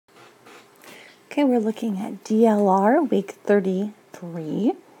Okay, we're looking at DLR, week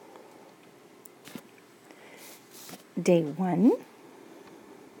 33, day 1.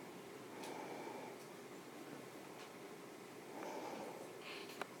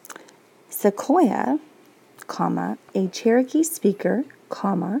 Sequoia, a Cherokee speaker,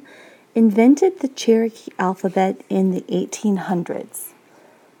 invented the Cherokee alphabet in the 1800s.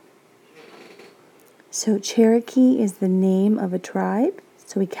 So Cherokee is the name of a tribe,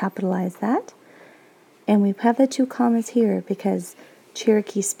 so we capitalize that. And we have the 2 commas here because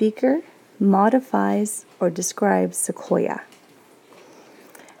Cherokee speaker modifies or describes Sequoia.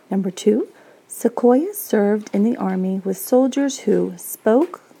 Number 2, Sequoia served in the Army with soldiers who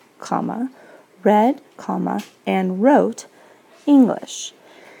spoke, read, and wrote English.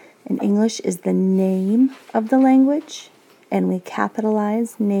 And English is the name of the language, and we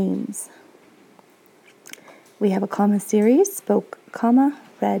capitalize names. We have a comma series, spoke,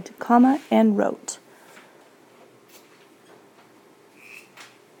 read, and wrote.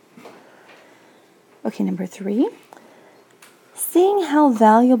 Okay, number 3. Seeing how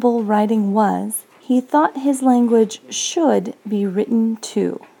valuable writing was, he thought his language should be written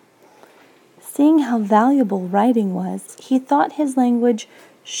too. Seeing how valuable writing was, he thought his language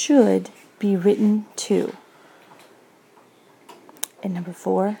should be written too. And number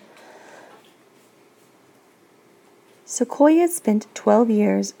 4. Sequoia spent 12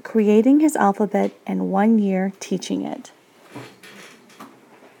 years creating his alphabet and 1 year teaching it.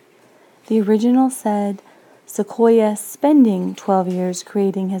 The original said, Sequoia spending 12 years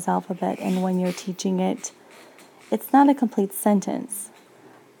creating his alphabet and 1 year teaching it. It's not a complete sentence.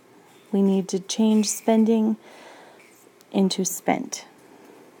 We need to change spending into spent.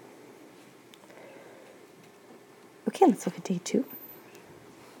 Okay, let's look at day 2.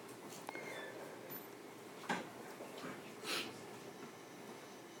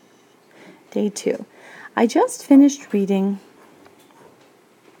 Day 2. I just finished reading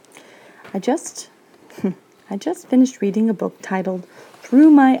a book titled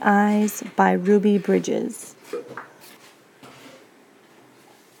Through My Eyes by Ruby Bridges.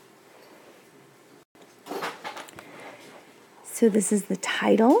 So this is the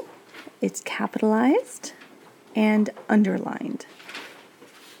title. It's capitalized and underlined.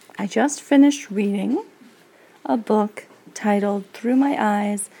 I just finished reading a book titled Through My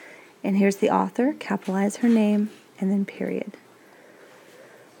Eyes, and here's the author, capitalize her name, and then period.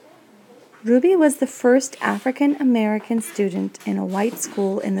 Ruby was the first African American student in a white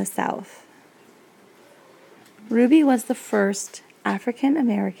school in the South. Ruby was the first African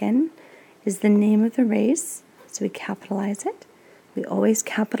American is the name of the race, so we capitalize it. We always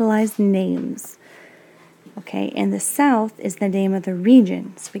capitalize names. Okay, and the South is the name of the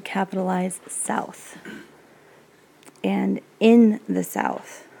region, so we capitalize South. And in the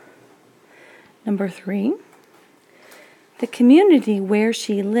South. Number 3. The community where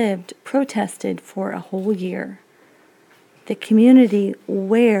she lived protested for a whole year. The community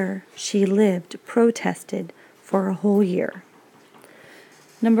where she lived protested for a whole year.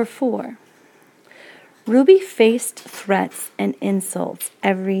 Number 4. Ruby faced threats and insults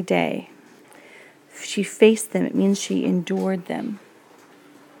every day. She faced them. It means she endured them.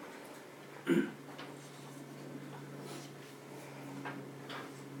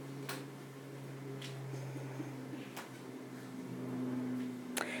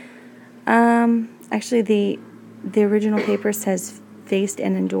 Actually, the original paper says faced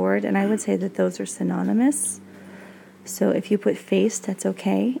and endured, and I would say that those are synonymous. So if you put faced, that's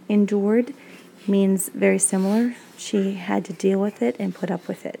okay. Endured means very similar. She had to deal with it and put up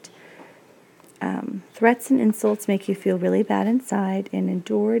with it. Threats and insults make you feel really bad inside, and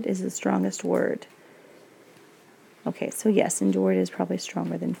endured is the strongest word. Okay, so yes, endured is probably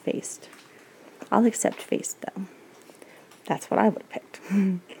stronger than faced. I'll accept faced, though. That's what I would have picked.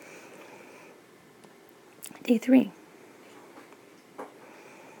 Day 3.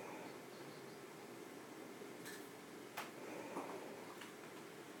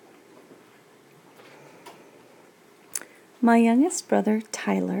 My youngest brother,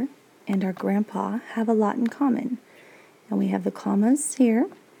 Tyler, and our grandpa have a lot in common. And we have the commas here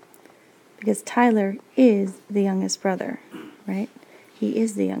because Tyler is the youngest brother, right? He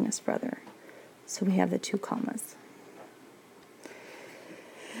is the youngest brother. So we have the 2 commas.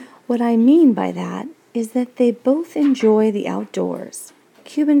 What I mean by that is that they both enjoy the outdoors,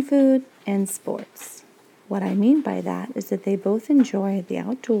 Cuban food and sports. What I mean by that is that they both enjoy the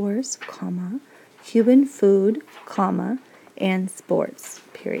outdoors, Cuban food, and sports,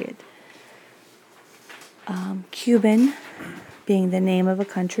 period. Cuban being the name of a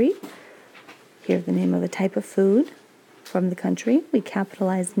country. Here, the name of a type of food from the country. We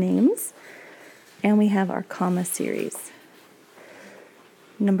capitalize names. And we have our comma series.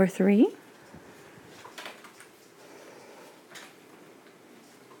 Number 3.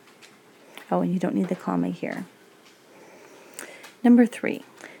 Oh, and you don't need the comma here. Number 3.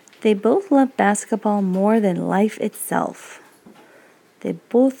 They both love basketball more than life itself. They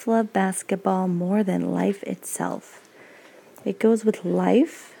both love basketball more than life itself. It goes with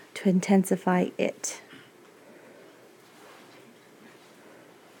life to intensify it.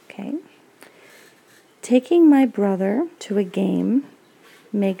 Okay. Taking my brother to a game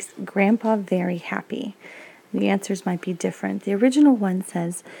makes Grandpa very happy. The answers might be different. The original one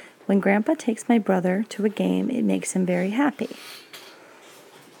says, when Grandpa takes my brother to a game, it makes him very happy.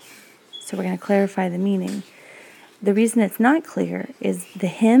 So we're going to clarify the meaning. The reason it's not clear is the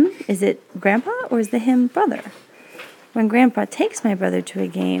him, is it Grandpa or is the him brother? When Grandpa takes my brother to a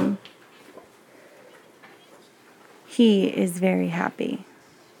game, he is very happy.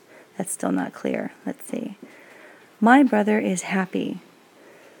 That's still not clear. Let's see. My brother is happy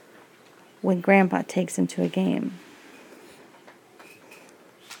when Grandpa takes him to a game.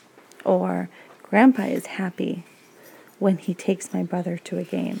 Or Grandpa is happy when he takes my brother to a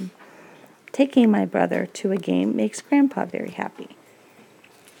game. Taking my brother to a game makes Grandpa very happy.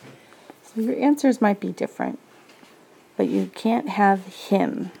 So your answers might be different, but you can't have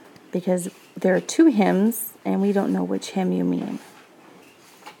him because there are 2 hymns and we don't know which hymn you mean.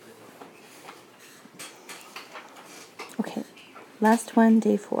 Okay, last one,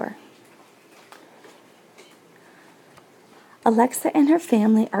 day 4. Alexa and her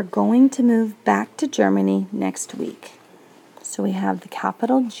family are going to move back to Germany next week. So we have the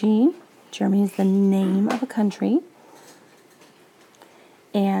capital G. Germany is the name of a country.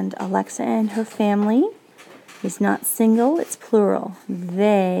 And Alexa and her family is not single, it's plural.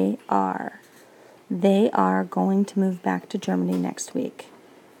 They are. They are going to move back to Germany next week.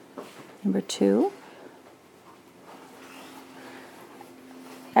 Number 2.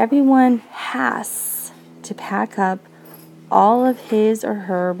 Everyone has to pack up all of his or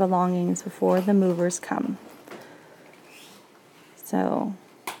her belongings before the movers come. So,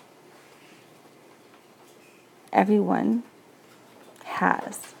 everyone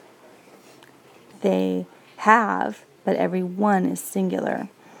has. They have, but everyone is singular.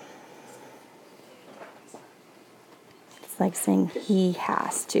 It's like saying he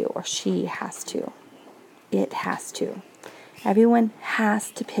has to or she has to. It has to. Everyone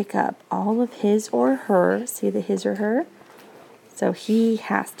has to pick up all of his or her, see the his or her? So he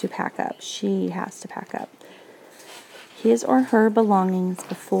has to pack up, she has to pack up his or her belongings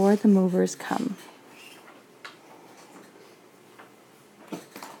before the movers come.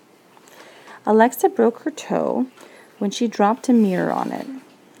 Alexa broke her toe when she dropped a mirror on it.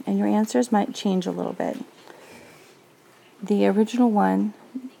 And your answers might change a little bit. The original one,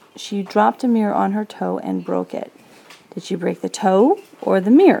 she dropped a mirror on her toe and broke it. Did she break the toe or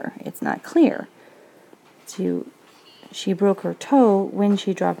the mirror? It's not clear. She broke her toe when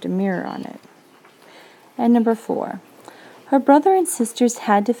she dropped a mirror on it. And number 4, her brother and sisters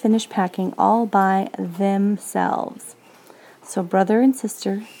had to finish packing all by themselves. So brother and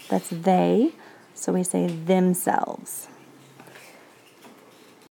sister, that's they, so we say themselves.